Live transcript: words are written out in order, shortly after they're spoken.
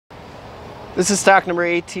This is stock number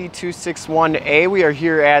 8T261A. We are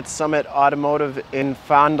here at Summit Automotive in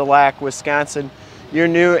Fond du Lac, Wisconsin, your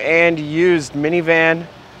new and used minivan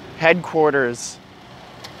headquarters.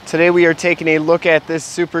 Today we are taking a look at this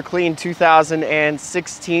super clean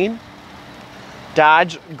 2016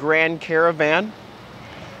 Dodge Grand Caravan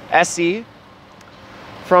SE.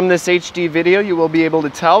 From this HD video, you will be able to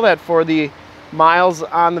tell that for the miles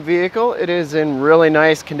on the vehicle, it is in really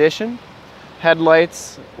nice condition.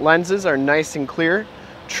 Headlights, lenses are nice and clear.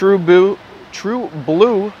 True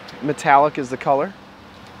blue metallic is the color.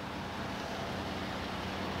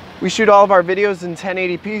 We shoot all of our videos in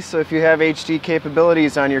 1080p, so if you have HD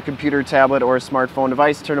capabilities on your computer, tablet, or smartphone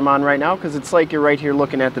device, turn them on right now because it's like you're right here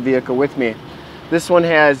looking at the vehicle with me. This one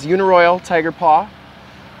has Uniroyal Tigerpaw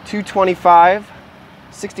 225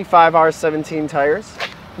 65R17 tires,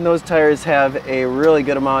 and those tires have a really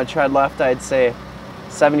good amount of tread left. I'd say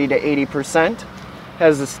 70 to 80%.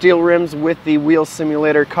 Has the steel rims with the wheel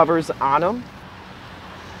simulator covers on them.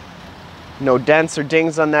 No dents or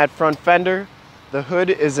dings on that front fender. The hood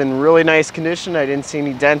is in really nice condition. I didn't see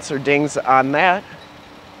any dents or dings on that.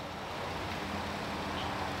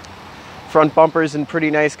 Front bumper is in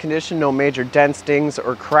pretty nice condition. No major dents, dings,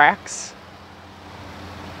 or cracks.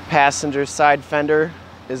 Passenger side fender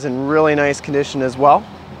is in really nice condition as well.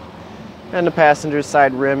 And the passenger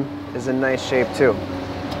side rim is in nice shape too.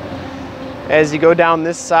 As you go down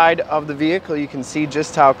this side of the vehicle, you can see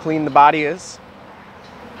just how clean the body is,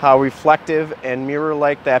 how reflective and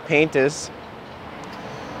mirror-like that paint is.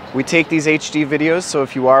 We take these HD videos, so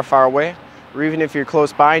if you are far away, or even if you're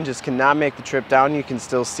close by and just cannot make the trip down, you can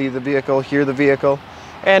still see the vehicle, hear the vehicle,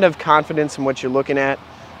 and have confidence in what you're looking at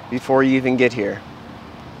before you even get here.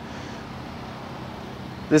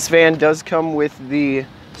 This van does come with the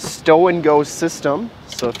Stow-N-Go system,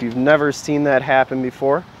 so if you've never seen that happen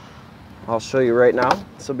before, I'll show you right now.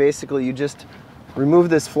 So basically you just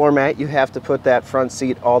remove this floor mat. You have to put that front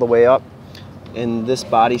seat all the way up in this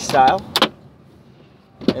body style.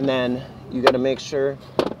 And then you got to make sure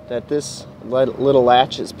that this little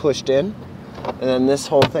latch is pushed in. And then this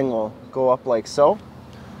whole thing will go up like so.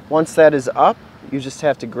 Once that is up, you just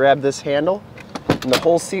have to grab this handle and the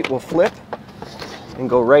whole seat will flip and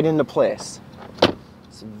go right into place.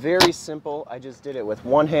 It's very simple. I just did it with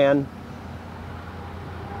one hand.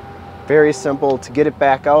 Very simple to get it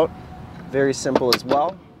back out. Very simple as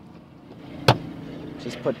well.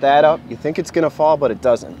 Just put that up. You think it's going to fall, but it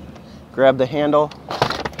doesn't. Grab the handle,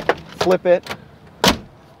 flip it,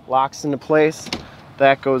 locks into place.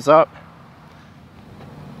 That goes up.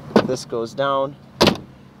 This goes down,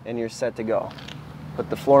 and you're set to go. Put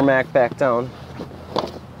the floor mat back down.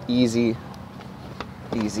 Easy,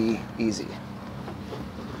 easy, easy.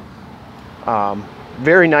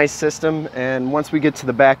 Very nice system, and once we get to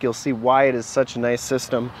the back you'll see why it is such a nice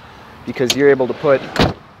system, because you're able to put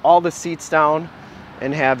all the seats down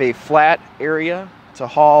and have a flat area to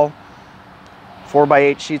haul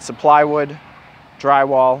 4x8 sheets of plywood,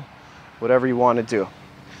 drywall, whatever you want to do.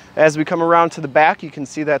 As we come around to the back, you can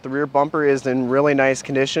see that the rear bumper is in really nice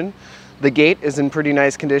condition. The gate is in pretty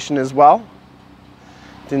nice condition as well.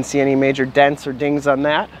 Didn't see any major dents or dings on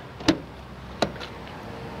that.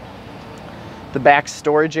 The back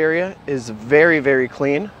storage area is very, very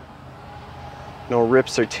clean. No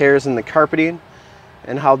rips or tears in the carpeting.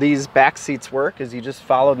 And how these back seats work is you just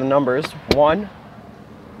follow the numbers 1,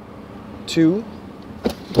 2,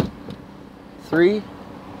 3,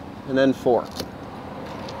 and then 4.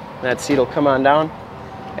 That seat will come on down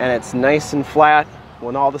and it's nice and flat.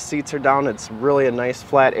 When all the seats are down, it's really a nice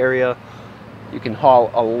flat area. You can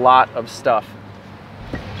haul a lot of stuff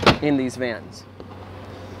in these vans.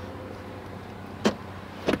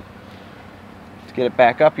 To get it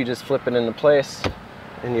back up, you just flip it into place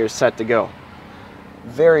and you're set to go.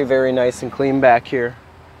 Very, very nice and clean back here.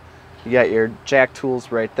 You got your jack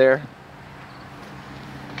tools right there.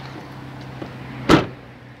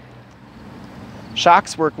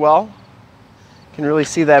 Shocks work well. You can really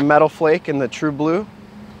see that metal flake in the true blue.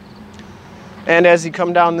 And as you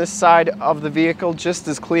come down this side of the vehicle, just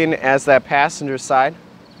as clean as that passenger side.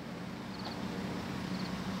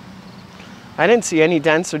 I didn't see any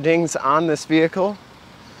dents or dings on this vehicle.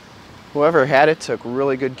 Whoever had it took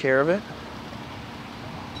really good care of it.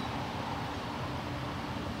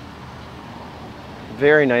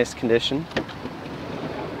 Very nice condition.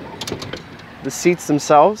 The seats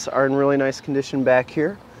themselves are in really nice condition back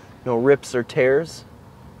here. No rips or tears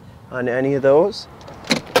on any of those.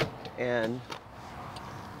 And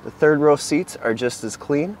the third row seats are just as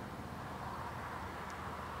clean.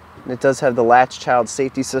 And it does have the latch child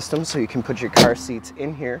safety system, so you can put your car seats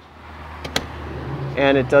in here.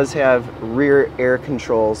 And it does have rear air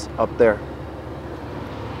controls up there.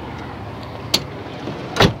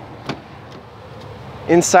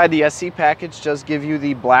 Inside the SE package does give you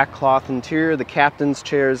the black cloth interior, the captain's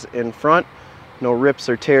chairs in front, no rips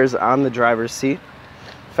or tears on the driver's seat,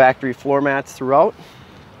 factory floor mats throughout.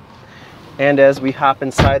 And as we hop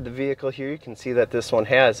inside the vehicle here, you can see that this one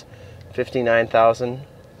has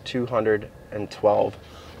 59,212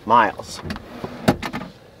 miles.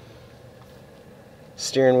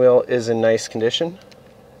 Steering wheel is in nice condition.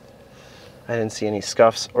 I didn't see any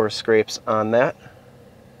scuffs or scrapes on that.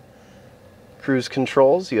 Cruise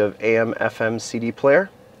controls, you have AM, FM, CD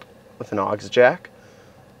player with an aux jack,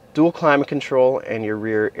 dual climate control, and your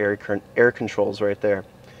rear air controls right there.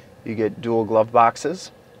 You get dual glove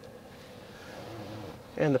boxes,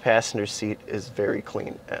 and the passenger seat is very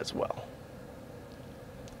clean as well.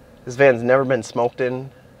 This van's never been smoked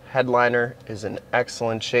in. Headliner is in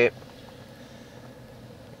excellent shape.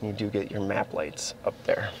 You do get your map lights up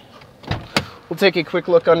there. We'll take a quick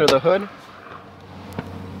look under the hood.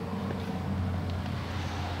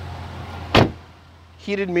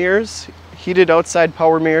 Heated mirrors, heated outside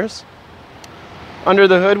power mirrors. Under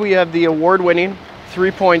the hood we have the award-winning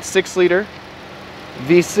 3.6 liter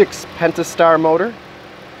V6 Pentastar motor.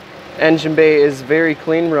 Engine bay is very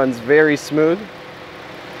clean, runs very smooth.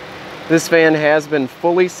 This van has been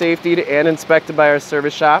fully safetied and inspected by our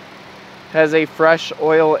service shop. Has a fresh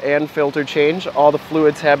oil and filter change. All the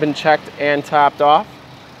fluids have been checked and topped off.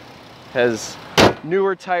 Has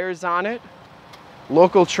newer tires on it,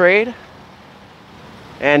 local trade,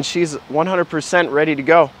 and she's 100% ready to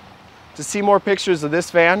go. To see more pictures of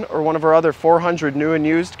this van or one of our other 400 new and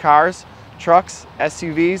used cars, trucks,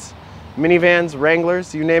 SUVs, minivans,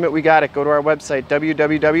 Wranglers, you name it, we got it. Go to our website,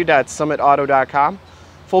 www.summitauto.com.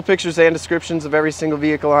 Full pictures and descriptions of every single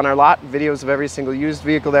vehicle on our lot, videos of every single used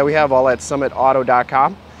vehicle that we have, all at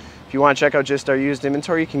summitauto.com. If you want to check out just our used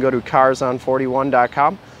inventory, you can go to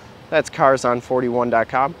carson41.com. That's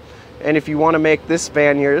carson41.com. And if you want to make this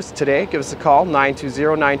van yours today, give us a call,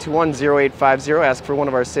 920-921-0850. Ask for one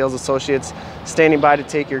of our sales associates standing by to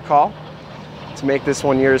take your call to make this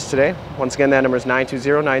one yours today. Once again, that number is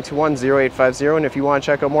 920-921-0850. And if you want to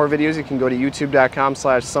check out more videos, you can go to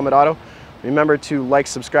youtube.com/summitauto. Remember to like,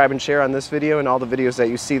 subscribe, and share on this video and all the videos that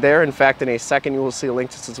you see there. In fact, in a second, you will see a link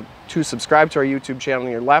to subscribe to our YouTube channel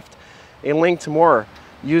on your left, a link to more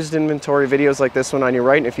used inventory videos like this one on your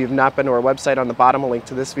right. And if you've not been to our website, on the bottom, a link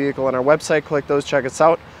to this vehicle on our website. Click those, check us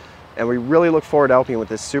out. And we really look forward to helping you with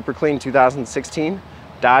this super clean 2016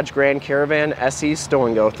 Dodge Grand Caravan SE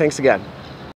Stow-N-Go. Thanks again.